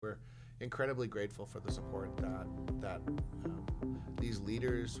incredibly grateful for the support that these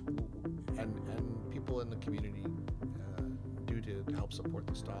leaders and people in the community do to help support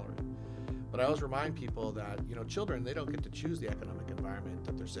the Stollery. But I always remind people that children, they don't get to choose the economic environment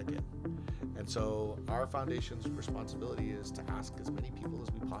that they're sick in, and so our foundation's responsibility is to ask as many people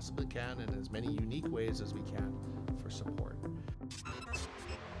as we possibly can in as many unique ways as we can for support.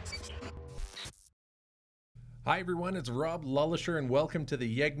 Hi everyone, it's Rob Lullisher and welcome to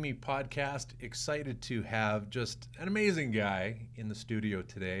the YEGME podcast. Excited to have just an amazing guy in the studio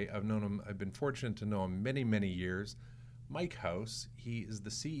today. I've been fortunate to know him many years. Mike House, he is the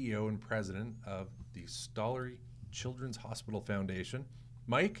CEO and president of the Stollery Children's Hospital Foundation.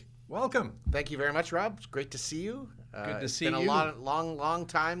 Mike, welcome. Thank you very much, Rob. It's great to see you. Good to see you. It's been a long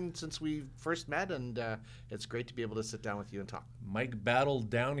time since we first met, and it's great to be able to sit down with you and talk. Mike battled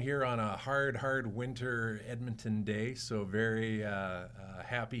down here on a hard winter Edmonton day, so very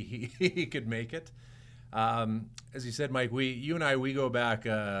happy he could make it. As you said, Mike, you and I go back,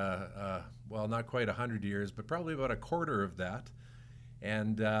 well, not quite 100 years, but probably about a quarter of that.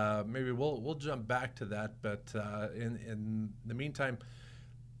 And maybe we'll jump back to that. But in the meantime,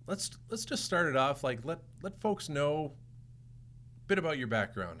 let's just start it off. Like let folks know a bit about your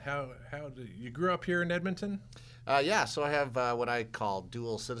background. How you grew up here in Edmonton? So I have what I call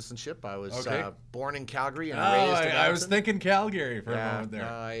dual citizenship. I was born in Calgary and raised in Edmonton. I was thinking Calgary for a moment there.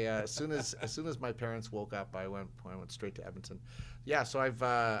 No, as soon as my parents woke up, I went straight to Edmonton. Yeah, so I've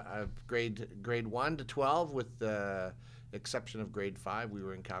grade 1 to 12 with the exception of grade 5. We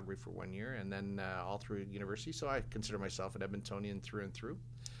were in Calgary for 1 year, and then all through university. So I consider myself an Edmontonian through and through.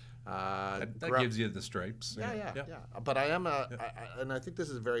 That gives you the stripes. Yeah. But I am and I think this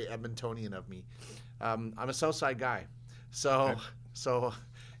is very Edmontonian of me. I'm a South Side guy, so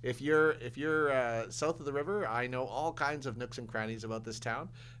if you're south of the river, I know all kinds of nooks and crannies about this town.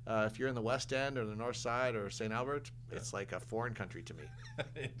 If you're in the West End or the North Side or St. Albert, it's like a foreign country to me.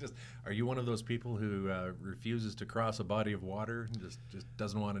 Are you one of those people who refuses to cross a body of water and just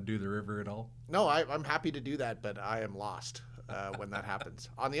doesn't want to do the river at all? No, I'm happy to do that, but I am lost when that happens.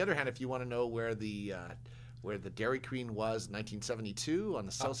 On the other hand, if you want to know where the Dairy Queen was in 1972 on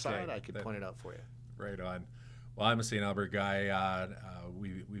the south side, I could point it out for you. Right on. Well, I'm a St. Albert guy.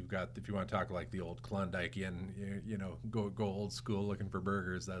 We've got, if you want to talk like the old Klondikean, go old school looking for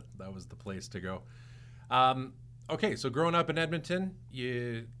burgers, that was the place to go. Okay, so growing up in Edmonton,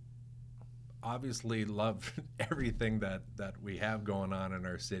 you obviously love everything that we have going on in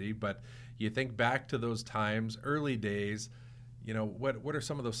our city, but you think back to those times, early days, what are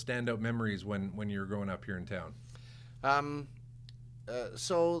some of those standout memories when you were growing up here in town?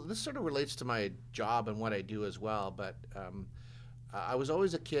 So this sort of relates to my job and what I do as well, but I was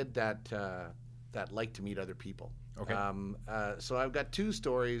always a kid that liked to meet other people. Okay. So I've got 2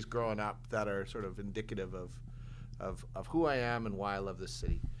 stories growing up that are sort of indicative of who I am and why I love this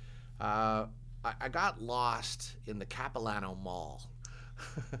city. I got lost in the Capilano Mall.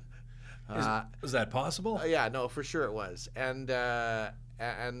 Was that possible? Yeah, no, for sure it was. And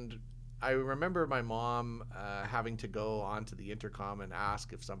I remember my mom having to go onto the intercom and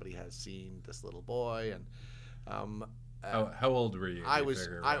ask if somebody has seen this little boy. And how old were you?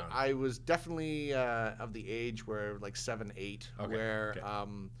 I was definitely of the age where like 7, 8, where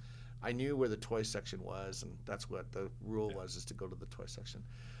I knew where the toy section was, and that's what the rule was, is to go to the toy section.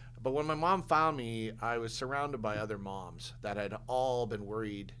 But when my mom found me, I was surrounded by other moms that had all been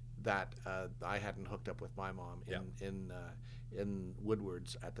worried that I hadn't hooked up with my mom in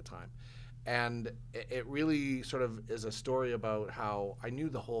Woodwards at the time. And it really sort of is a story about how I knew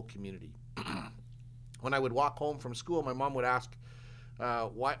the whole community. When I would walk home from school, my mom would ask,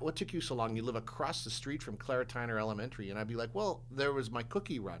 what took you so long? You live across the street from Claretiner Elementary. And I'd be like, well, there was my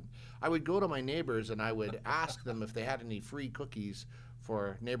cookie run. I would go to my neighbors and I would ask them if they had any free cookies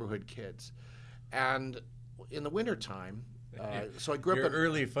for neighborhood kids. And in the wintertime, so I grew up in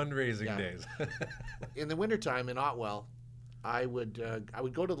early fundraising days. In the wintertime in Otwell, I would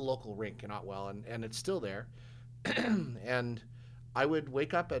go to the local rink in Otwell, and it's still there. And I would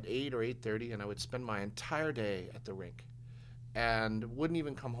wake up at 8 or 8:30, and I would spend my entire day at the rink, and wouldn't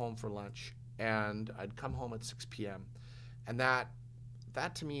even come home for lunch. And I'd come home at 6 p.m. And that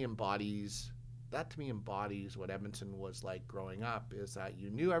to me embodies what Edmonton was like growing up. Is that you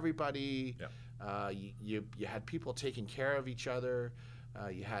knew everybody. Yeah. You had people taking care of each other.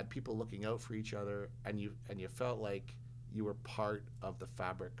 You had people looking out for each other, and you felt like you were part of the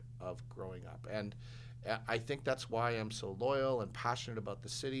fabric of growing up. And I think that's why I'm so loyal and passionate about the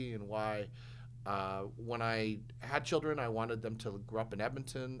city, and why when I had children, I wanted them to grow up in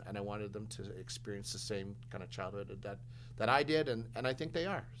Edmonton, and I wanted them to experience the same kind of childhood that I did, and I think they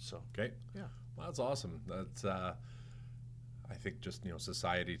are. So okay, yeah, well, that's awesome. That's I think just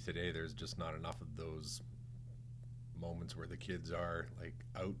society today. There's just not enough of those moments where the kids are like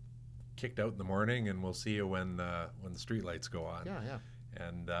kicked out in the morning, and we'll see you when the street lights go on. Yeah.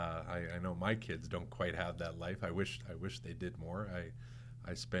 And I know my kids don't quite have that life. I wish they did more.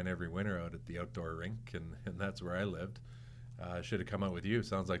 I spent every winter out at the outdoor rink, and that's where I lived. Should have come out with you.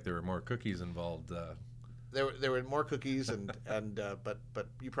 Sounds like there were more cookies involved. There were more cookies, but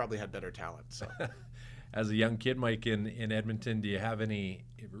you probably had better talent. So, as a young kid, Mike, in Edmonton, do you have any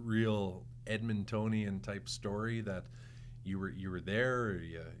real Edmontonian type story that you were there, or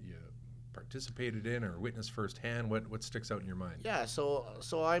you participated in, or witnessed firsthand? What sticks out in your mind? Yeah, so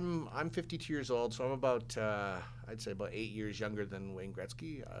I'm 52 years old, so I'm about I'd say about 8 years younger than Wayne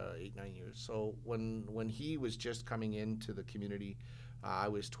Gretzky, 8-9 years. So when he was just coming into the community, I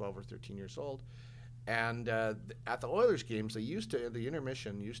was 12 or 13 years old, and at the Oilers games, the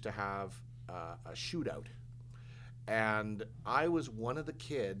intermission used to have a shootout, and I was one of the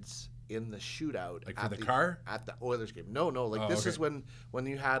kids in the shootout. Like for the car? At the Oilers game. No, this is when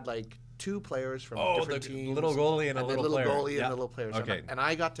you had like two players from different teams. The little goalie and a little player. Goalie and the little players. Okay. And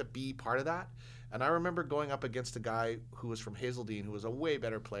I got to be part of that. And I remember going up against a guy who was from Hazeldean, who was a way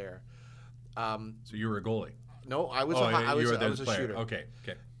better player. So you were a goalie? No, I was a shooter. Okay.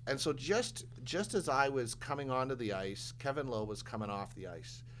 And so just as I was coming onto the ice, Kevin Lowe was coming off the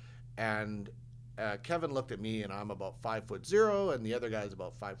ice. And Kevin looked at me, and I'm about 5'0", and the other guy's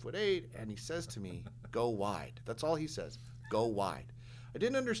about 5'8", and he says to me, "Go wide." That's all he says. Go wide. I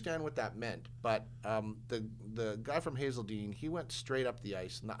didn't understand what that meant, but the guy from Hazeldean, he went straight up the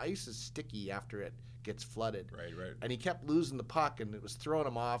ice, and the ice is sticky after it gets flooded. Right. And he kept losing the puck, and it was throwing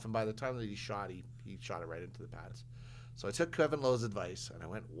him off, and by the time that he shot it right into the pads. So I took Kevin Lowe's advice, and I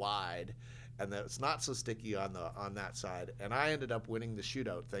went wide, and it's not so sticky on that side, and I ended up winning the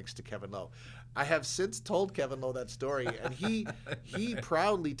shootout thanks to Kevin Lowe. I have since told Kevin Lowe that story, and he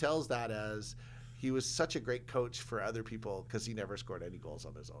proudly tells that as he was such a great coach for other people because he never scored any goals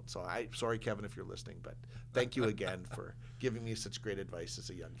on his own. So sorry, Kevin, if you're listening, but thank you again for giving me such great advice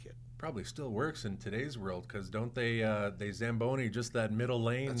as a young kid. Probably still works in today's world because don't they Zamboni just that middle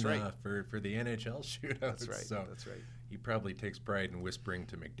lane. That's right. For the NHL shootouts. That's right. So That's right. He probably takes pride in whispering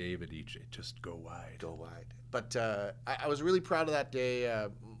to McDavid just go wide. Go wide. But I was really proud of that day.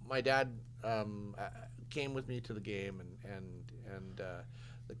 My dad came with me to the game, and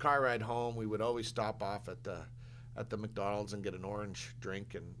the car ride home, we would always stop off at the McDonald's and get an orange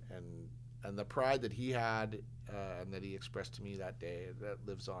drink, and the pride that he had and that he expressed to me that day, that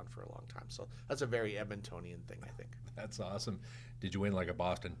lives on for a long time. So that's a very Edmontonian thing, I think. That's awesome. Did you win like a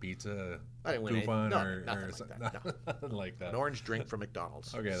Boston pizza coupon or nothing like that? No. Nothing like that. An orange drink from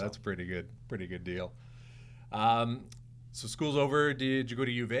McDonald's. Okay, that's pretty good. Pretty good deal. So school's over. Did you go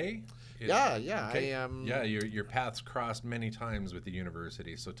to U of A? Yeah. Okay. Your paths crossed many times with the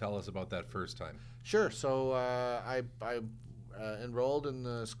university. So tell us about that first time. Sure. So I enrolled in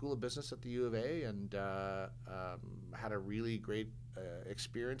the School of Business at the U of A and had a really great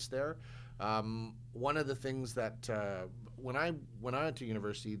experience there. One of the things that when I went to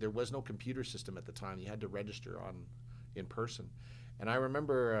university, there was no computer system at the time. You had to register in person. And I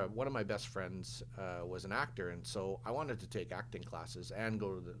remember one of my best friends was an actor, and so I wanted to take acting classes and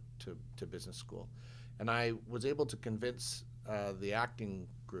go to business school. And I was able to convince the acting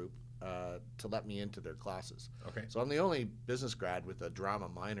group to let me into their classes. Okay. So I'm the only business grad with a drama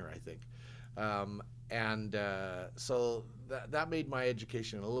minor, I think. So that made my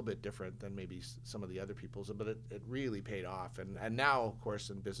education a little bit different than maybe some of the other people's, but it really paid off. And now, of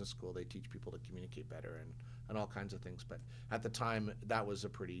course, in business school, they teach people to communicate better and all kinds of things. But at the time, that was a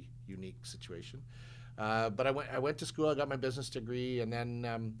pretty unique situation. But I went to school, I got my business degree, and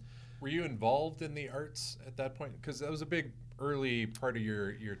then... Were you involved in the arts at that point? Because that was a big early part of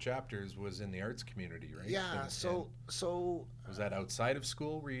your chapters was in the arts community, right? Yeah. So was that outside of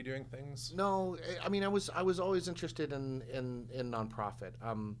school? Were you doing things? No, I mean I was always interested in nonprofit.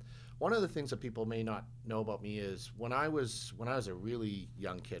 One of the things that people may not know about me is when I was a really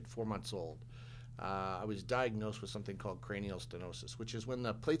young kid, 4 months old, I was diagnosed with something called cranial stenosis, which is when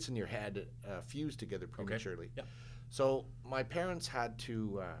the plates in your head fuse together prematurely. Okay. Yep. So my parents had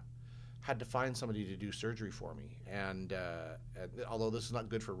to find somebody to do surgery for me, and although this is not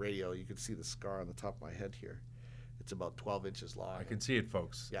good for radio, you can see the scar on the top of my head here. It's about 12 inches long. I can see it,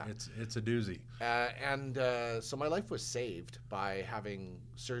 folks. Yeah. It's a doozy. So my life was saved by having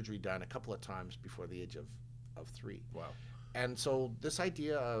surgery done a couple of times before the age of 3. Wow. And so this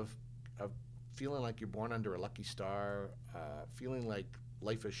idea of feeling like you're born under a lucky star, feeling like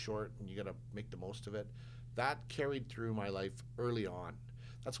life is short and you got to make the most of it. That carried through my life early on.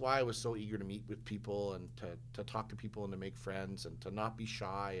 That's why I was so eager to meet with people and to talk to people and to make friends and to not be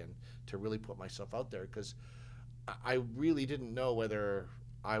shy and to really put myself out there, because I really didn't know whether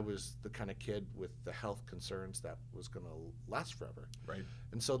I was the kind of kid with the health concerns that was going to last forever. Right.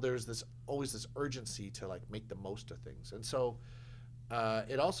 And so there's always this urgency to like make the most of things. And so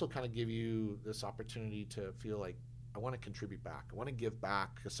it also kind of give you this opportunity to feel like I want to contribute back. I want to give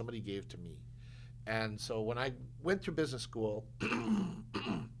back because somebody gave to me. And so when I went through business school,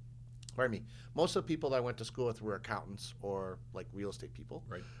 pardon me, most of the people that I went to school with were accountants or like real estate people.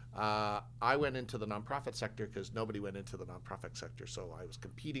 Right. I went into the nonprofit sector because nobody went into the nonprofit sector. So I was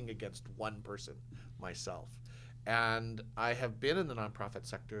competing against one person, myself. And I have been in the nonprofit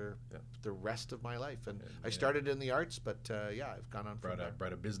sector the rest of my life. And I started in the arts, but I've gone on from there.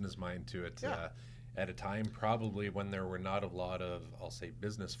 Brought a business mind to it Yeah. at a time probably when there were not a lot of, I'll say,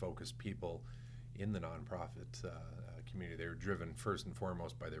 business-focused people in the nonprofit community. They were driven first and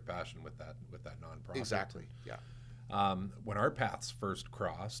foremost by their passion with that nonprofit. Exactly, yeah. When our paths first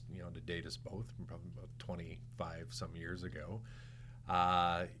crossed, to date us both, probably about 25 some years ago,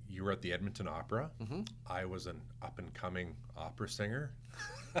 you were at the Edmonton Opera. Mm-hmm. I was an up-and-coming opera singer.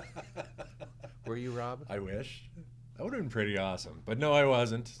 Were you, Rob? I wish. That would have been pretty awesome. But no, I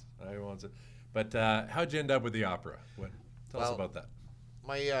wasn't. But how'd you end up with the opera? Tell us about that.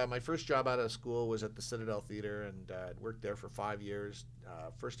 My first job out of school was at the Citadel Theatre, and I'd worked there for 5 years.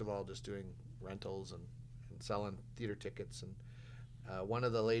 First of all, just doing rentals and selling theater tickets. And one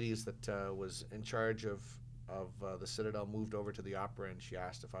of the ladies that was in charge of the Citadel moved over to the opera, and she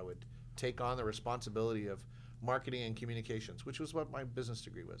asked if I would take on the responsibility of marketing and communications, which was what my business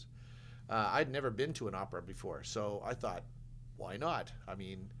degree was. I'd never been to an opera before, so I thought, why not? I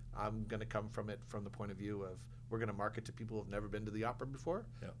mean, I'm going to come from it from the point of view of we're going to market to people who have never been to the opera before.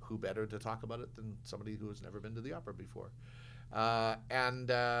 Yeah. Who better to talk about it than somebody who has never been to the opera before? And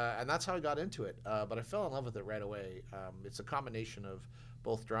that's how I got into it. But I fell in love with it right away. It's a combination of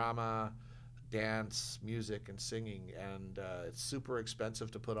both drama, dance, music, and singing, and it's super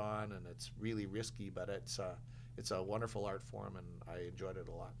expensive to put on, and it's really risky, but it's a wonderful art form, and I enjoyed it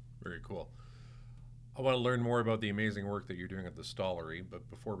a lot. Very cool. I want to learn more about the amazing work that you're doing at the Stollery, but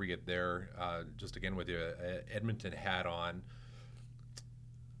before we get there, just again with your Edmonton hat on,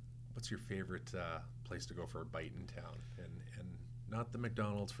 what's your favorite place to go for a bite in town? And not the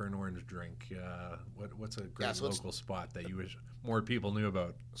McDonald's for an orange drink. What's a great local spot that you wish more people knew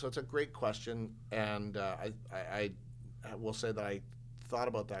about? So it's a great question, and I will say that I thought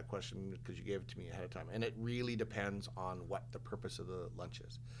about that question because you gave it to me ahead of time, and it really depends on what the purpose of the lunch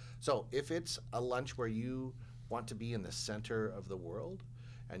is. So if it's a lunch where you want to be in the center of the world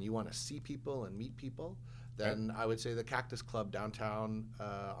and you want to see people and meet people, then I would say the Cactus Club downtown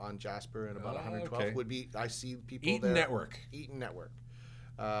on Jasper and about 112 would be, I see people Eaton there. Network. Eaton Network.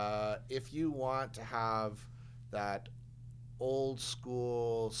 If you want to have that old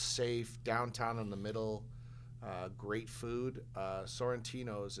school, safe, downtown in the middle, great food,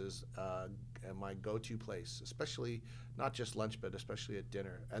 Sorrentino's is my go-to place, especially not just lunch, but especially at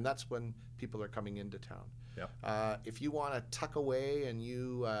dinner. And that's when people are coming into town. Yeah. If you want to tuck away and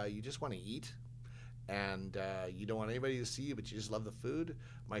you just want to eat, and you don't want anybody to see you, but you just love the food,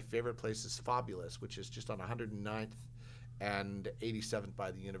 my favorite place is Fabulous, which is just on 109th and 87th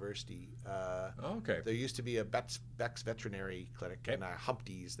by the university. There used to be a Beck's Veterinary Clinic and a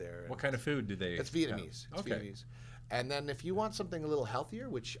Humpty's there. What kind of food do they? It's Vietnamese. It's Vietnamese. And then if you want something a little healthier,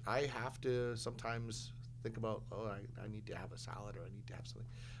 which I have to sometimes think about, I need to have a salad or I need to have something.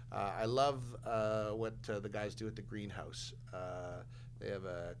 I love what the guys do at the Greenhouse. They have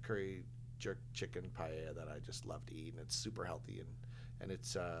a curry jerk chicken paella that I just love to eat, and it's super healthy, and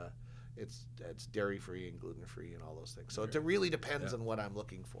it's dairy free and gluten free and all those things. So it really depends on what I'm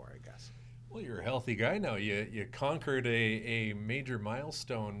looking for, I guess. Well, you're a healthy guy now. You conquered a major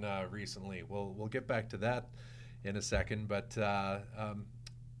milestone recently. We'll get back to that in a second, but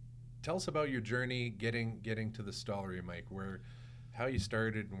tell us about your journey getting to the Stollery, Mike. How you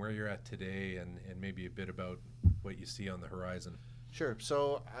started and where you're at today, and maybe a bit about what you see on the horizon. Sure.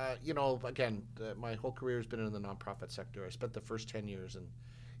 So, again, my whole career has been in the nonprofit sector. I spent the first 10 years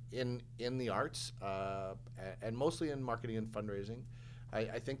in the arts and mostly in marketing and fundraising.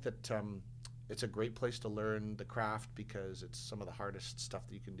 I think that it's a great place to learn the craft because it's some of the hardest stuff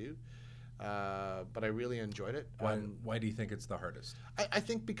that you can do. But I really enjoyed it. Why do you think it's the hardest? I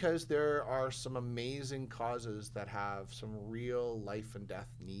think because there are some amazing causes that have some real life and death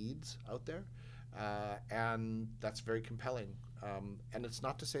needs out there. and that's very compelling. And it's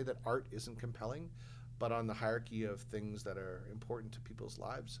not to say that art isn't compelling, but on the hierarchy of things that are important to people's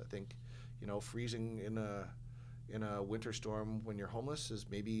lives, I think, freezing in a winter storm when you're homeless is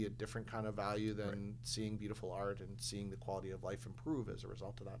maybe a different kind of value than right. seeing beautiful art and seeing the quality of life improve as a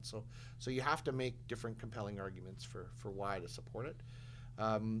result of that. So you have to make different compelling arguments for why to support it.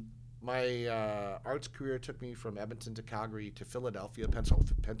 My arts career took me from Edmonton to Calgary to Philadelphia,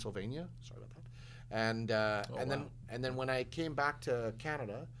 Pennsylvania. Sorry about that. And then when I came back to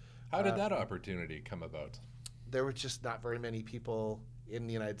Canada, how did that opportunity come about? There were just not very many people in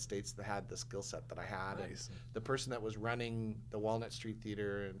the United States that had the skill set that I had. Nice. And the person that was running the Walnut Street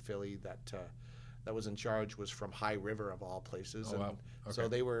Theater in Philly that was in charge was from High River of all places. Oh, and wow. Okay. So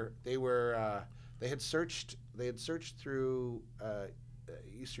they had searched through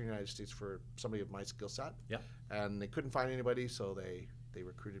Eastern United States for somebody of my skill set. Yeah. And they couldn't find anybody, so they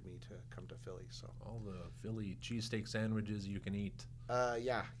recruited me to come to Philly. So all the Philly cheesesteak sandwiches you can eat.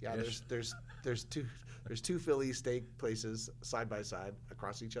 Yeah. There's two Philly steak places side by side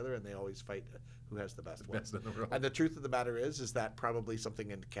across each other, and they always fight who has the best one. And the truth of the matter is that probably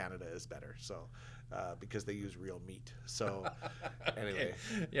something in Canada is better. So because they use real meat. So anyway,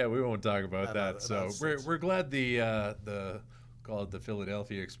 yeah, we won't talk about that. So we're glad the call it the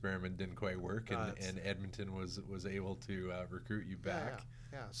Philadelphia experiment didn't quite work, and Edmonton was able to recruit you back.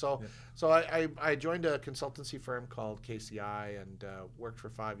 Yeah. So I joined a consultancy firm called KCI and worked for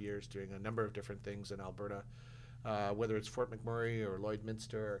 5 years doing a number of different things in Alberta, whether it's Fort McMurray or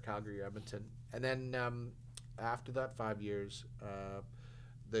Lloydminster or Calgary or Edmonton. And then after that 5 years,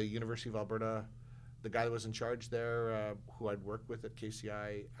 the University of Alberta, the guy that was in charge there, who I'd worked with at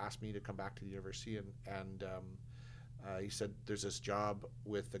KCI, asked me to come back to the university, and he said, there's this job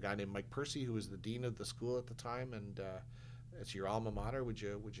with a guy named Mike Percy, who was the dean of the school at the time, and it's your alma mater. Would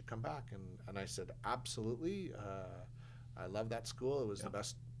you come back? And I said, absolutely. I love that school. It was the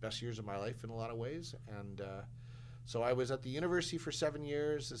best years of my life in a lot of ways. And so I was at the university for 7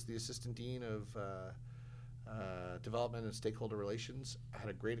 years as the assistant dean of development and stakeholder relations. I had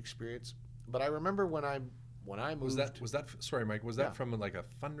a great experience. But I remember when I moved. Was that sorry, Mike? Was that from like a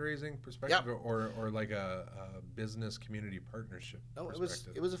fundraising perspective, or like a business community partnership? No,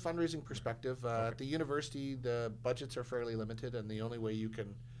 perspective? it was a fundraising perspective. Okay. At the university, the budgets are fairly limited, and the only way you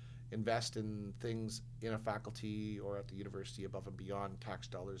can invest in things in a faculty or at the university above and beyond tax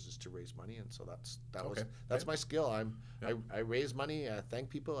dollars is to raise money. And so that's my skill. I raise money. I thank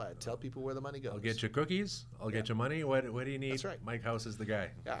people. I tell people where the money goes. I'll get you cookies. I'll get you money. What do you need? That's right. Mike House is the guy.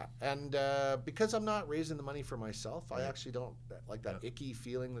 Yeah, and because I'm not raising the money for myself, I actually don't like that icky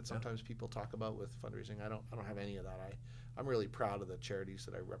feeling that sometimes people talk about with fundraising. I don't have any of that. I'm really proud of the charities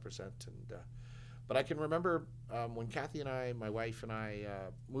that I represent, and but I can remember when Kathy and I, my wife and I,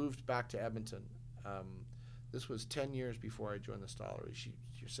 moved back to Edmonton. This was 10 years before I joined the Stollery.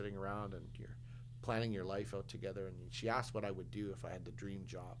 You're sitting around and you're planning your life out together, and she asked what I would do if I had the dream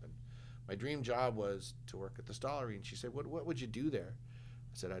job. And my dream job was to work at the Stollery, and she said, what would you do there?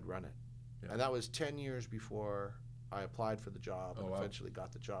 I said, I'd run it. Yeah. And that was 10 years before I applied for the job and eventually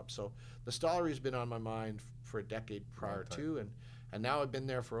got the job. So the Stollery's been on my mind for a decade prior to, and now I've been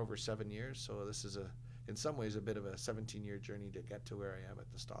there for over 7 years. So this is in some ways a bit of a 17-year journey to get to where I am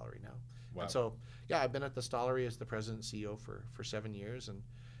at the Stollery now. Wow. And so I've been at the Stollery as the president and CEO for 7 years,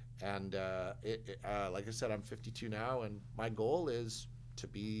 and like I said, I'm 52 now, and my goal is to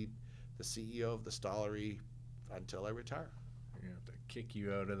be the CEO of the Stollery until I retire. You're gonna have to kick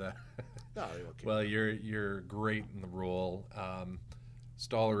you out of that. No, they won't kick well, you're great in the role.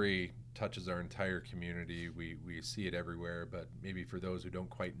 Stollery touches our entire community. We see it everywhere, but maybe for those who don't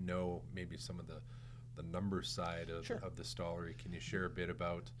quite know, maybe some of the number side of the Stollery, can you share a bit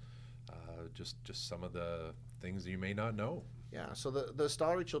about just some of the things you may not know? Yeah, so the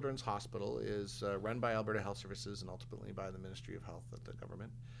Stollery Children's Hospital is run by Alberta Health Services and ultimately by the Ministry of Health at the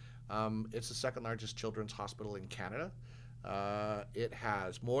government. It's the second largest children's hospital in Canada. It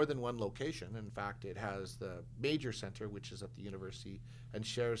has more than one location. In fact, it has the major center, which is at the university, and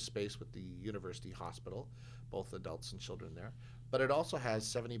shares space with the university hospital, both adults and children there. But it also has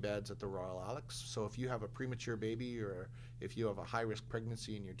 70 beds at the Royal Alex. So if you have a premature baby or if you have a high-risk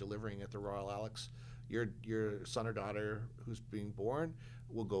pregnancy and you're delivering at the Royal Alex, your son or daughter who's being born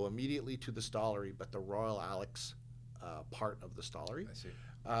will go immediately to the Stollery, but the Royal Alex part of the Stollery. I see.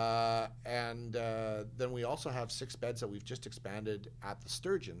 And then we also have 6 beds that we've just expanded at the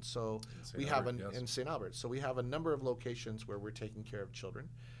Sturgeon. So we have in St. Albert. So we have a number of locations where we're taking care of children.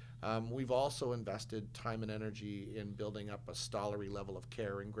 We've also invested time and energy in building up a Stollery level of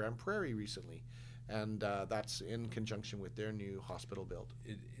care in Grand Prairie recently. and that's in conjunction with their new hospital build.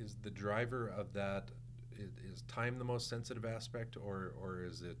 Is the driver of that, is time the most sensitive aspect, or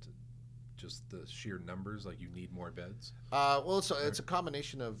is it just the sheer numbers, like you need more beds? Well, it's a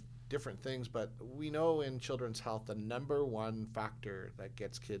combination of different things, but we know in children's health the number one factor that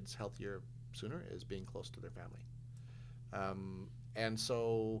gets kids healthier sooner is being close to their family. And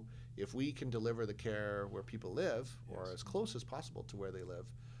so if we can deliver the care where people live, or as close as possible to where they live,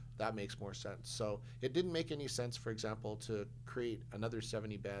 that makes more sense. So it didn't make any sense, for example, to create another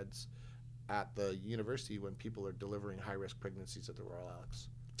 70 beds at the university when people are delivering high-risk pregnancies at the Royal Alex.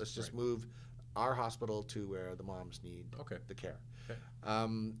 Let's just move our hospital to where the moms need the care.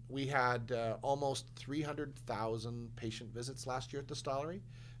 We had almost 300,000 patient visits last year at the Stollery.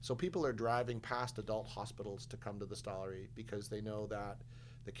 So people are driving past adult hospitals to come to the Stollery because they know that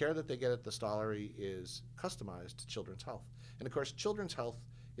the care that they get at the Stollery is customized to children's health. And of course, children's health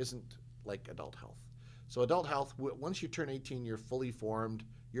isn't like adult health. So adult health, once you turn 18, you're fully formed,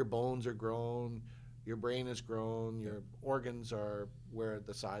 your bones are grown, your brain is grown, your organs are where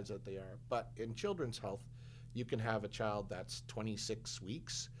the size that they are. But in children's health, you can have a child that's 26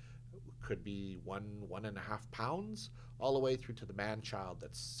 weeks, could be 1.5 pounds, all the way through to the man child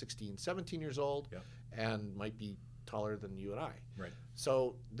that's 16, 17 years old, and might be taller than you and I. Right.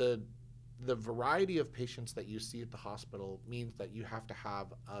 So the variety of patients that you see at the hospital means that you have to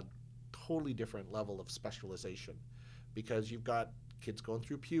have a totally different level of specialization, because you've got kids going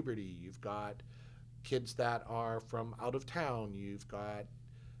through puberty, you've got kids that are from out of town, you've got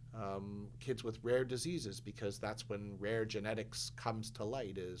kids with rare diseases, because that's when rare genetics comes to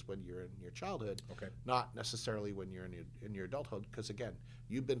light, is when you're in your childhood, not necessarily when you're in your adulthood, because again,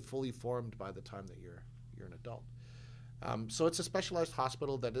 you've been fully formed by the time that you're an adult. So it's a specialized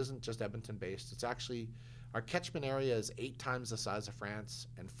hospital that isn't just Edmonton based. It's actually, our catchment area is 8 times the size of France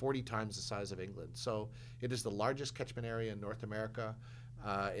and 40 times the size of England. So it is the largest catchment area in North America.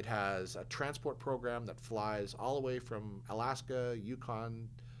 It has a transport program that flies all the way from Alaska, Yukon,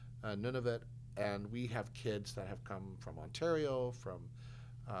 Nunavut, and we have kids that have come from Ontario, from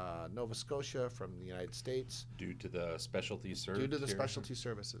Nova Scotia, from the United States. Due to the specialty services. Due to the specialty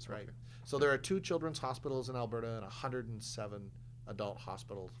services, right. So there are 2 children's hospitals in Alberta and 107 adult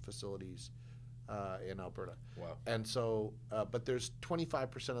hospital facilities in Alberta. Wow. And so, but there's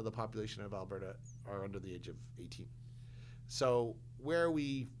 25% of the population of Alberta are under the age of 18. So where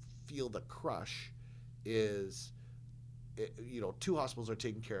we feel the crush is, 2 hospitals are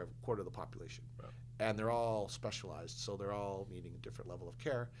taking care of a quarter of the population. Wow. And they're all specialized, so they're all needing a different level of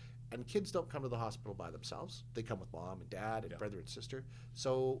care. And kids don't come to the hospital by themselves. They come with mom and dad and brother and sister.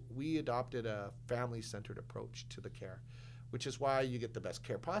 So we adopted a family-centered approach to the care, which is why you get the best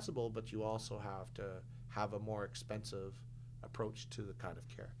care possible, but you also have to have a more expensive approach to the kind of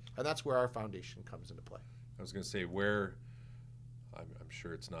care. And that's where our foundation comes into play. I was going to say, I'm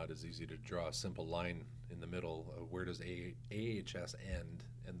sure it's not as easy to draw a simple line in the middle. Where does AHS end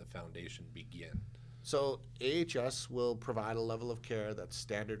and the foundation begin? So AHS will provide a level of care that's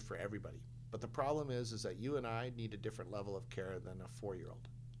standard for everybody. But the problem is that you and I need a different level of care than a 4-year-old.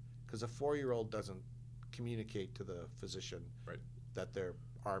 Because a 4-year-old doesn't communicate to the physician that their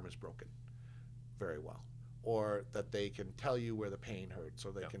arm is broken very well, or that they can tell you where the pain hurts,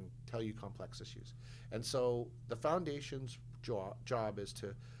 or they can tell you complex issues. And so the foundation's job is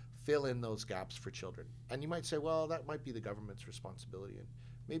to fill in those gaps for children. And you might say, well, that might be the government's responsibility. And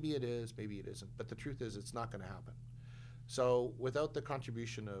maybe it is, maybe it isn't. But the truth is, it's not going to happen. So without the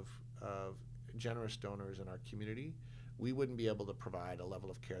contribution of generous donors in our community, we wouldn't be able to provide a level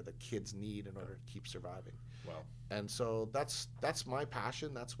of care that kids need in order to keep surviving. Wow. And so that's my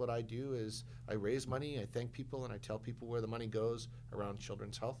passion. That's what I do, is I raise money, I thank people, and I tell people where the money goes around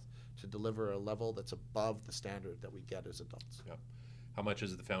children's health to deliver a level that's above the standard that we get as adults. Yeah. How much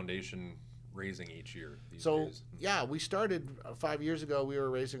is the foundation raising each year these so days? Yeah, we started 5 years ago. We were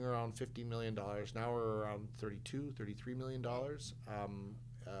raising around $50 million. Now we're around $33 million.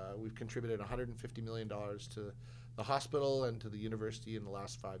 We've contributed $150 million to the hospital and to the university in the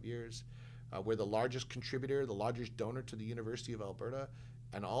last 5 years. We're the largest contributor, the largest donor to the University of Alberta,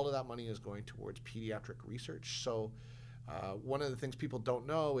 and all of that money is going towards pediatric research. So one of the things people don't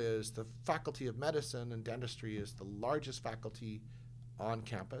know is the Faculty of Medicine and Dentistry is the largest faculty on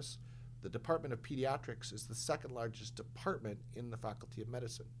campus. The Department of Pediatrics is the second largest department in the Faculty of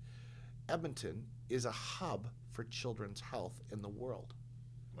Medicine. Edmonton is a hub for children's health in the world.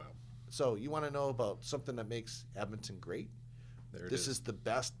 Wow. So you want to know about something that makes Edmonton great? This is the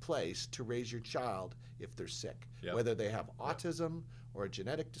best place to raise your child if they're sick, whether they have autism or a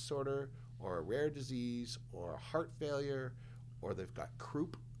genetic disorder or a rare disease or a heart failure, or they've got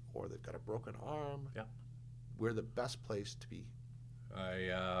croup or they've got a broken arm, Yeah. we're the best place to be.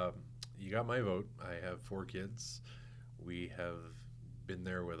 You got my vote. I have 4 kids. We have been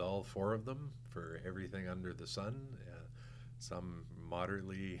there with all 4 of them for everything under the sun. Some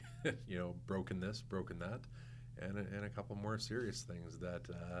moderately, broken this, broken that, and a couple more serious things that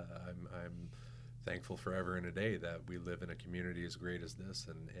I'm thankful forever and a day that we live in a community as great as this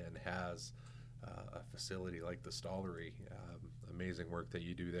and has a facility like the Stollery. Amazing work that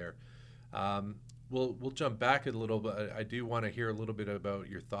you do there. We'll jump back a little bit. I do want to hear a little bit about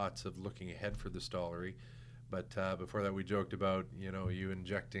your thoughts of looking ahead for the Stollery. But before that, we joked about you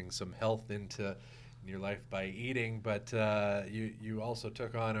injecting some health into your life by eating. But you also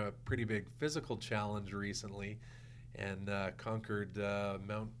took on a pretty big physical challenge recently and conquered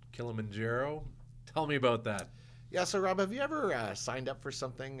Mount Kilimanjaro. Tell me about that. Yeah, so Rob, have you ever signed up for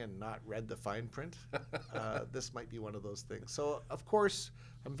something and not read the fine print? This might be one of those things. So, of course,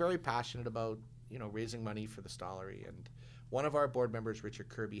 I'm very passionate about raising money for the Stollery, and one of our board members, Richard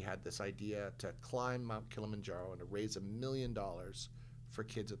Kirby, had this idea to climb Mount Kilimanjaro and to raise $1 million for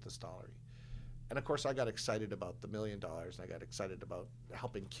kids at the Stollery. And of course, I got excited about the $1 million, and I got excited about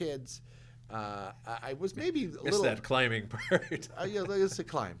helping kids. I was maybe a little that climbing part. Yeah, it's a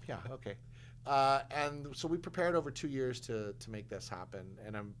climb. Yeah, okay. And so we prepared over 2 years to make this happen.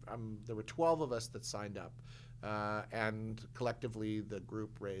 And there were 12 of us that signed up. And collectively, the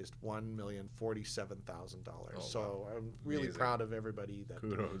group raised $1,047,000. Oh, so wow. I'm really Amazing. proud of everybody that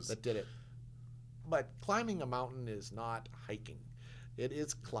did it. But climbing a mountain is not hiking. It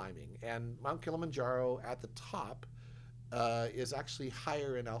is climbing. And Mount Kilimanjaro at the top is actually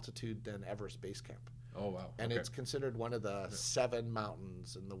higher in altitude than Everest Base Camp. Oh, wow. And Okay. it's considered one of the 7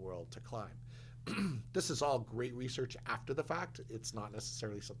 mountains in the world to climb. This is all great research after the fact. It's not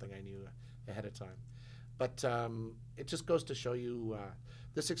necessarily something I knew ahead of time. But it just goes to show you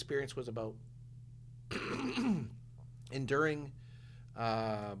this experience was about enduring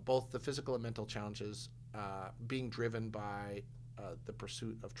both the physical and mental challenges, being driven by the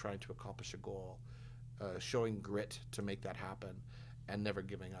pursuit of trying to accomplish a goal, showing grit to make that happen, and never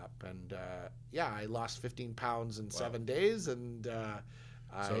giving up. And I lost 15 pounds in 7 days, and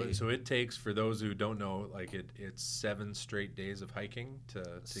so it takes, for those who don't know, like it's 7 straight days of hiking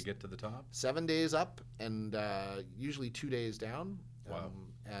to get to the top. 7 days up, and usually 2 days down. Wow.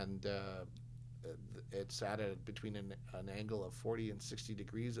 And it's at between an angle of 40 and 60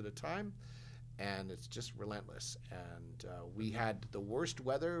 degrees at a time, and it's just relentless. And we had the worst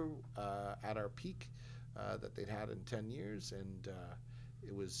weather at our peak that they'd had in 10 years, and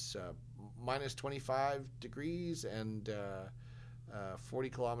it was minus 25 degrees and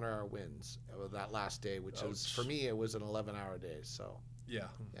 40-kilometer-hour winds that last day, which was, for me, it was an 11-hour day. So yeah,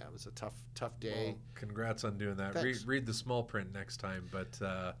 it was a tough day. Well, congrats on doing that. Read the small print next time. But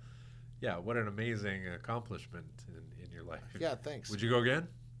what an amazing accomplishment in your life. Yeah, thanks. Would you go again?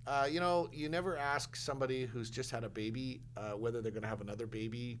 You never ask somebody who's just had a baby whether they're going to have another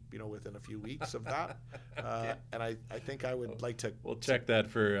baby, within a few weeks of that. Okay. And I think I would like to. We'll check that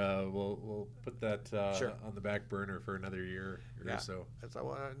for. We'll put that Sure. on the back burner for another year or so.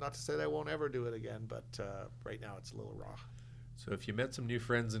 Not to say that I won't ever do it again, but right now it's a little raw. So if you met some new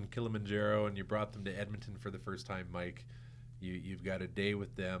friends in Kilimanjaro and you brought them to Edmonton for the first time, Mike, you've got a day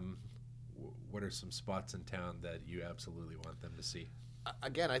with them. What are some spots in town that you absolutely want them to see?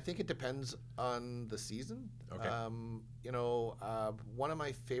 Again, I think it depends on the season. Okay. One of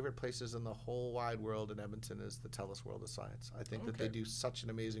my favorite places in the whole wide world in Edmonton is the TELUS World of Science. I think that they do such an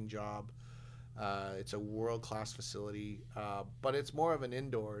amazing job. It's a world-class facility, but it's more of an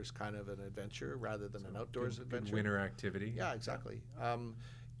indoors kind of an adventure rather than an outdoors adventure. Winter activity. Yeah, exactly.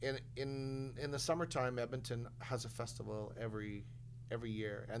 In the summertime, Edmonton has a festival every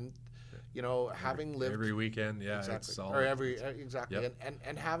year, and having lived every weekend, exactly, it's all or exactly, Yep.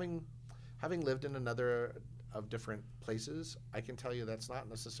 and having lived in another of different places, I can tell you that's not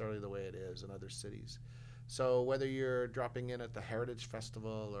necessarily the way it is in other cities. So whether you're dropping in at the Heritage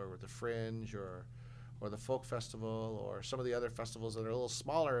Festival or the Fringe or the Folk Festival or some of the other festivals that are a little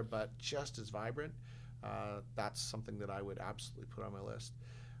smaller but just as vibrant, that's something that I would absolutely put on my list.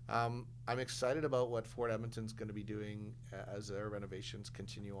 I'm excited about what Fort Edmonton's going to be doing as their renovations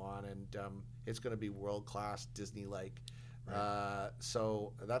continue on, and it's going to be world-class, Disney-like. Right.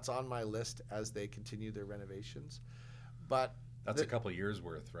 So that's on my list as they continue their renovations. But that's a couple of years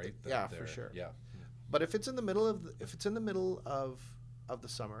worth, right? For sure. Yeah. But if it's in the middle of the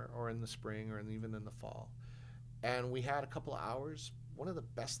summer or in the spring or even in the fall, and we had a couple of hours, one of the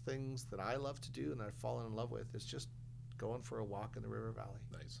best things that I love to do and I've fallen in love with is just going for a walk in the river valley.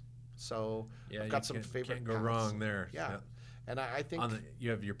 Nice. So Yeah, I've got some favorite can't go paths. wrong there. Yeah. And I think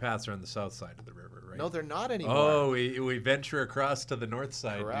you have your paths are on the south side of the river, right? no, they're not anymore. Oh, we venture across to the north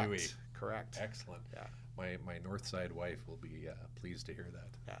side, Correct. do we? Correct. Excellent. Yeah. My north side wife will be pleased to hear that.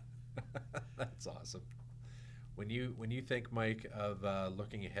 Yeah. That's awesome. When you think, Mike, of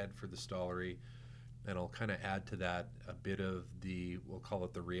looking ahead for the Stollery, and I'll kind of add to that a bit of we'll call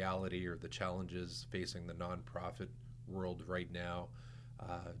it the reality or the challenges facing the nonprofit world right now.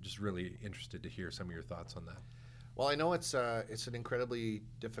 Just really interested to hear some of your thoughts on that. Well, I know it's an incredibly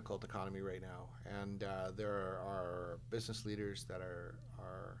difficult economy right now, and there are business leaders that are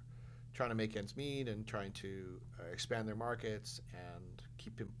trying to make ends meet and trying to expand their markets and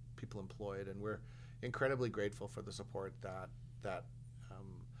keep people employed. And we're incredibly grateful for the support that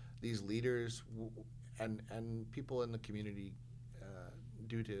these leaders and people in the community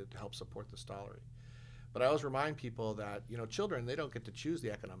do to help support the Stollery. But I always remind people that children, they don't get to choose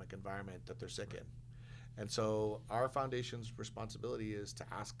the economic environment that they're sick in. And so our foundation's responsibility is to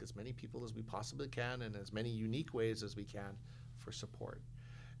ask as many people as we possibly can in as many unique ways as we can for support.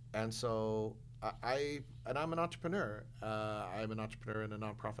 And so I'm an entrepreneur. I'm an entrepreneur in a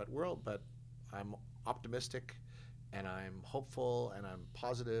nonprofit world, but I'm optimistic and I'm hopeful and I'm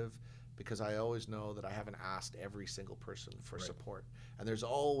positive because I always know that I haven't asked every single person for support. And there's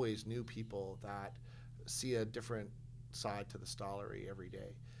always new people that see a different side to the Stollery every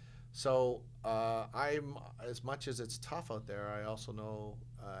day. So I'm, as much as it's tough out there, I also know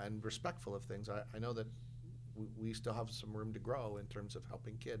and respectful of things. I know that we still have some room to grow in terms of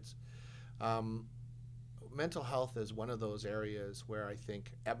helping kids. Mental health is one of those areas where I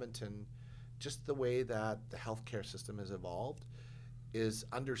think Edmonton, just the way that the healthcare system has evolved, is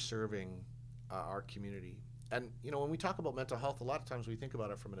underserving our community. And when we talk about mental health, a lot of times we think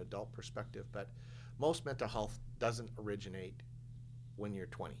about it from an adult perspective, but most mental health doesn't originate when you're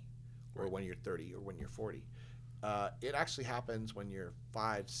 20 or when you're 30 or when you're 40. It actually happens when you're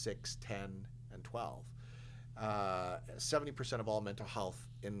 5, 6, 10, and 12. 70% of all mental health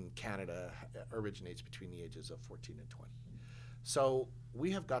in Canada originates between the ages of 14 and 20. So we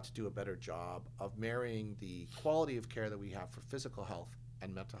have got to do a better job of marrying the quality of care that we have for physical health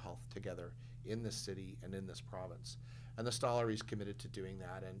and mental health together in this city and in this province. And the Stollery is committed to doing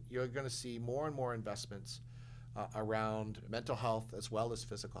that. And you're going to see more and more investments around mental health as well as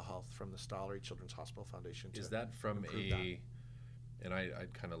physical health from the Stollery Children's Hospital Foundation. Is that from and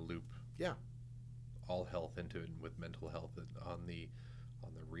I'd kind of loop all health into it with mental health on the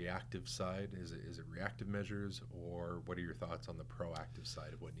reactive side? Is it reactive measures, or what are your thoughts on the proactive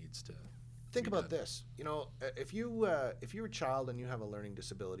side of what needs to think about done? This? If you're a child and you have a learning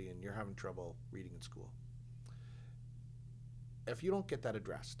disability and you're having trouble reading in school, if you don't get that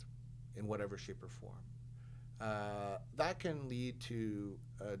addressed in whatever shape or form, that can lead to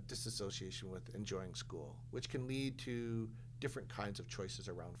disassociation with enjoying school, which can lead to different kinds of choices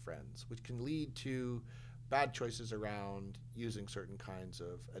around friends, which can lead to bad choices around using certain kinds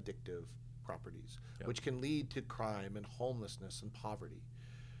of addictive properties, which can lead to crime and homelessness and poverty.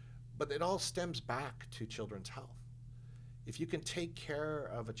 But it all stems back to children's health. If you can take care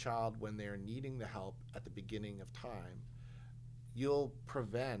of a child when they're needing the help at the beginning of time, you'll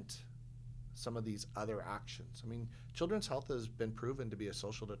prevent some of these other actions. I mean, children's health has been proven to be a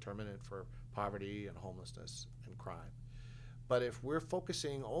social determinant for poverty and homelessness and crime. But if we're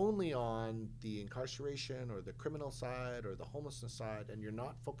focusing only on the incarceration or the criminal side or the homelessness side, and you're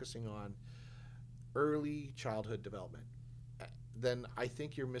not focusing on early childhood development, then I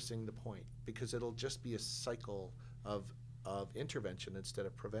think you're missing the point, because it'll just be a cycle of intervention instead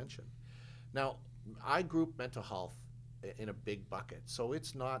of prevention. Now, I group mental health in a big bucket. So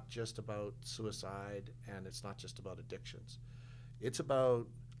it's not just about suicide and it's not just about addictions. It's about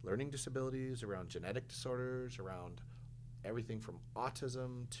learning disabilities, around genetic disorders, around everything from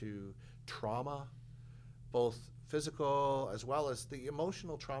autism to trauma, both physical as well as the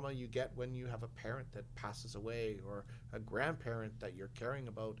emotional trauma you get when you have a parent that passes away or a grandparent that you're caring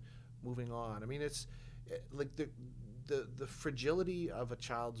about moving on. I mean, it's like the fragility of a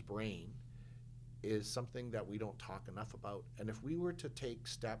child's brain is something that we don't talk enough about. And if we were to take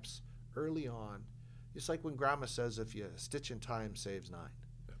steps early on, it's like when grandma says, if you stitch in time saves 9.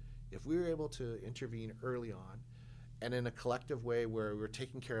 Yeah. If we were able to intervene early on and in a collective way where we're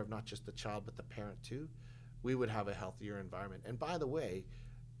taking care of not just the child but the parent too, we would have a healthier environment. And by the way,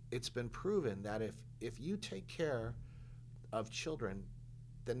 it's been proven that if you take care of children,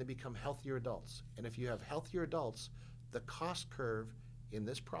 then they become healthier adults. And if you have healthier adults, the cost curve in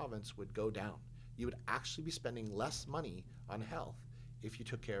this province would go down. You would actually be spending less money on health if you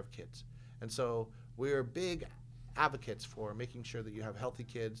took care of kids. And so we're big advocates for making sure that you have healthy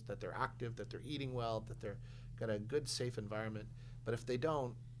kids, that they're active, that they're eating well, got a good, safe environment. But if they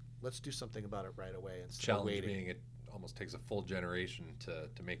don't, let's do something about it right away instead Challenge of waiting. being it almost takes a full generation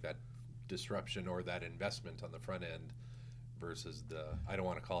to make that disruption or that investment on the front end versus the, I don't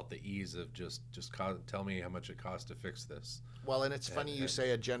want to call it the ease of just tell me how much it costs to fix this. Well, and it's funny you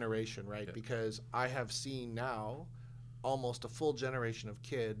say a generation, right? Yeah. Because I have seen now almost a full generation of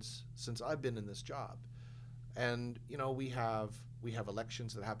kids since I've been in this job. And, you know, we have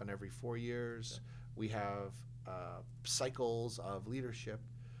elections that happen every 4 years. Yeah. We have cycles of leadership.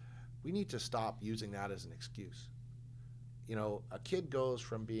 We need to stop using that as an excuse. You know, a kid goes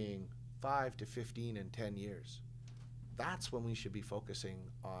from being 5 to 15 in 10 years. That's when we should be focusing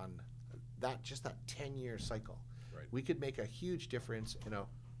on that 10-year cycle. Right. We could make a huge difference in a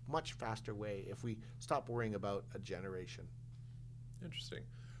much faster way if we stop worrying about a generation. Interesting.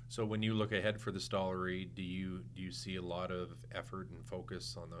 So when you look ahead for the Stollery, do you see a lot of effort and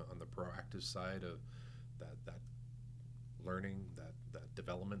focus on the proactive side of that learning, that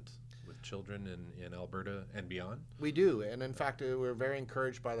development with children in Alberta and beyond? We do, and in fact, we're very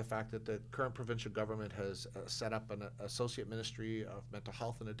encouraged by the fact that the current provincial government has set up an associate ministry of mental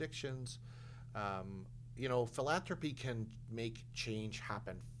health and addictions. You know, philanthropy can make change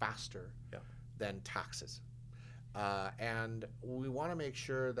happen faster than taxes. And we want to make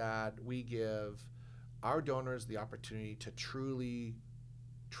sure that we give our donors the opportunity to truly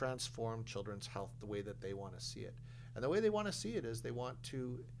transform children's health the way that they want to see it. And the way they want to see it is they want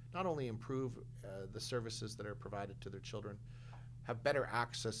to not only improve the services that are provided to their children, have better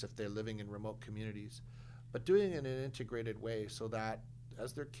access if they're living in remote communities, but doing it in an integrated way so that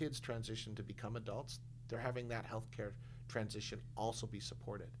as their kids transition to become adults, they're having that healthcare transition also be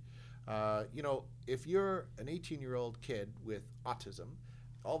supported. You know, if you're an 18-year-old kid with autism,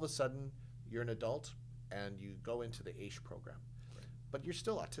 all of a sudden you're an adult and you go into the AISH program. Right. But you're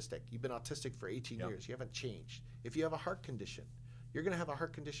still autistic. You've been autistic for 18 years. You haven't changed. If you have a heart condition, you're going to have a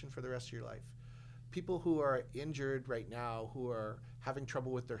heart condition for the rest of your life. People who are injured right now, who are having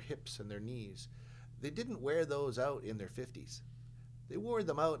trouble with their hips and their knees, they didn't wear those out in their 50s. They wore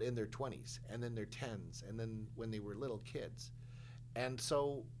them out in their 20s and then their 10s and then when they were little kids. And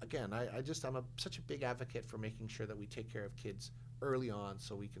so, again, I'm such a big advocate for making sure that we take care of kids early on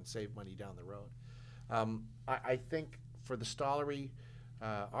so we can save money down the road. I think for the Stollery,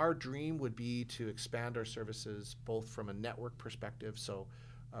 our dream would be to expand our services both from a network perspective. So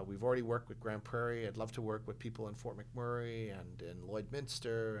we've already worked with Grand Prairie. I'd love to work with people in Fort McMurray and in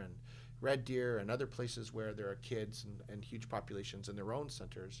Lloydminster and Red Deer and other places where there are kids and huge populations in their own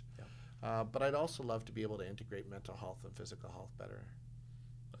centers. Yeah. But I'd also love to be able to integrate mental health and physical health better.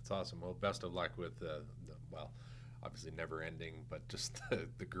 That's awesome. Well, best of luck with well, obviously never ending, but just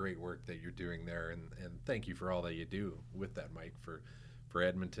the great work that you're doing there. And thank you for all that you do with that, Mike, for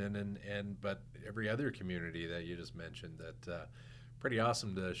Edmonton but every other community that you just mentioned. That pretty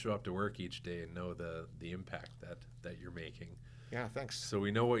awesome to show up to work each day and know the impact that you're making. Yeah, thanks. So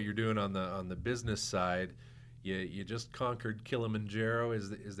we know what you're doing on the business side. You just conquered Kilimanjaro.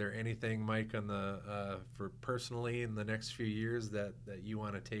 Is there anything, Mike, on for personally in the next few years that you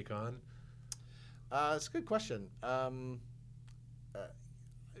want to take on? It's a good question.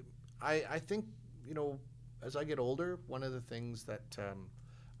 I think, you know, as I get older, one of the things that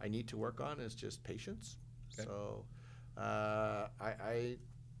I need to work on is just patience. Okay. So I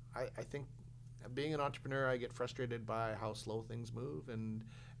think being an entrepreneur, I get frustrated by how slow things move, and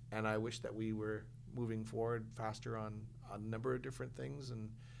I wish that we were moving forward faster on a number of different things,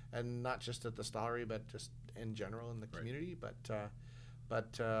 and not just at the Stollery, but just in general in the community. Right.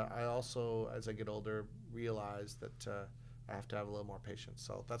 But I also, as I get older, realize that I have to have a little more patience.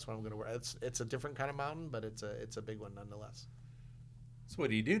 So that's what I'm going to work. It's a different kind of mountain, but it's a big one nonetheless. So what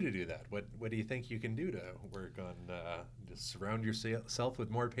do you do to do that? What do you think you can do to work on just surround yourself with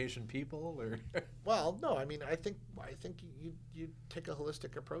more patient people? Or Well, no. I mean, I think you take a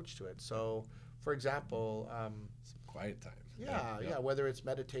holistic approach to it. So, for example, some quiet time. Yeah. Whether it's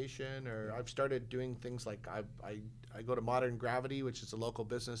meditation or I've started doing things like I go to Modern Gravity, which is a local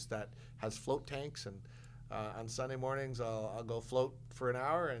business that has float tanks, and on Sunday mornings I'll go float for an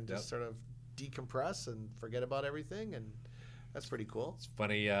hour and just sort of decompress and forget about everything, and that's pretty cool. It's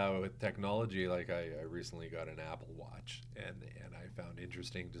funny with technology. Like I recently got an Apple Watch, and I found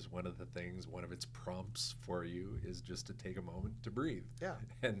interesting just one of its prompts for you is just to take a moment to breathe. Yeah.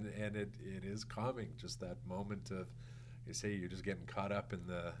 And it is calming, just that moment of, you say, you're just getting caught up in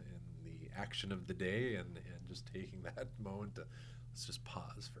the action of the day, and just taking that moment to, let's just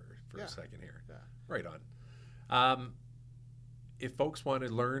pause for a second here. Yeah. Right on. if folks want to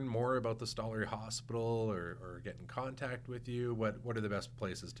learn more about the Stollery Hospital or get in contact with you, what are the best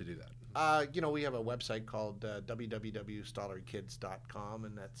places to do that? We have a website called www.stollerykids.com,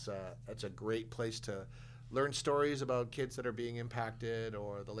 and that's a great place to learn stories about kids that are being impacted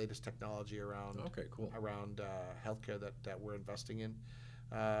or the latest technology around healthcare that we're investing in.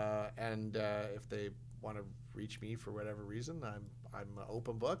 And if they want to reach me for whatever reason, I'm an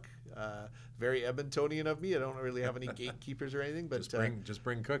open book. Very Edmontonian of me. I don't really have any gatekeepers or anything, but just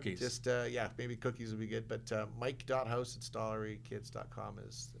bring cookies. Maybe cookies would be good. But mike.house@stollerykids.com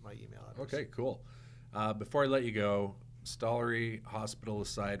is my email address. Okay, cool. Before I let you go, Stollery Hospital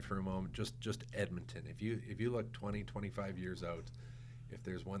aside for a moment, just Edmonton. If you look 20, 25 years out, if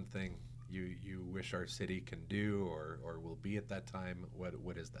there's one thing you wish our city can do or will be at that time,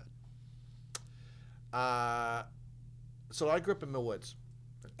 what is that? So I grew up in Millwoods,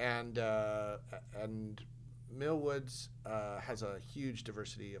 and Millwoods has a huge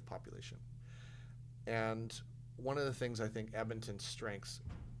diversity of population. And one of the things I think Edmonton's strengths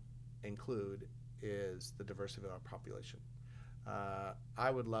include is the diversity of our population.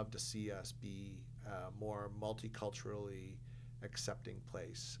 I would love to see us be a more multiculturally accepting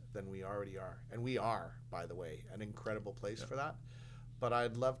place than we already are. And we are, by the way, an incredible place for that. But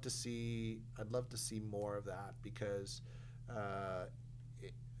I'd love to see more of that, because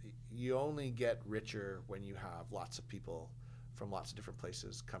you only get richer when you have lots of people from lots of different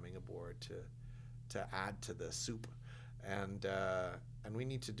places coming aboard to add to the soup, and we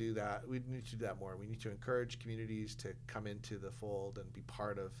need to do that. We need to do that more. We need to encourage communities to come into the fold and be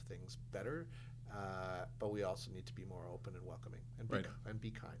part of things better, but we also need to be more open and welcoming and be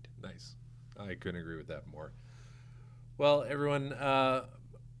kind. Nice. I couldn't agree with that more. Well, everyone,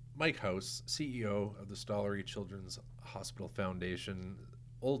 Mike House, CEO of the Stollery Children's Hospital Foundation,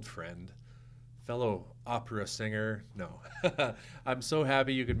 old friend, fellow opera singer. No, I'm so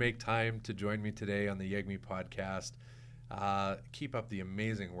happy you could make time to join me today on the YEGME podcast. Keep up the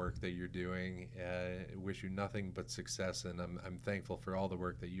amazing work that you're doing. Wish you nothing but success, and I'm thankful for all the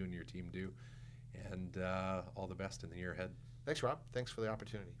work that you and your team do, and all the best in the year ahead. Thanks, Rob. Thanks for the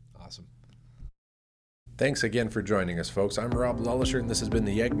opportunity. Awesome. Thanks again for joining us, folks. I'm Rob Lullisher, and this has been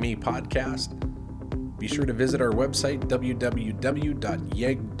the YEGME podcast. Be sure to visit our website, www.yeg.me,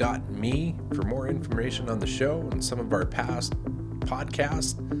 for more information on the show and some of our past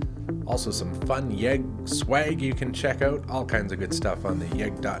podcasts. Also, some fun YEG swag you can check out. All kinds of good stuff on the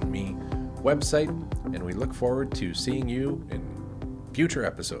yeg.me website. And we look forward to seeing you in future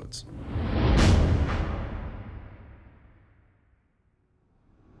episodes.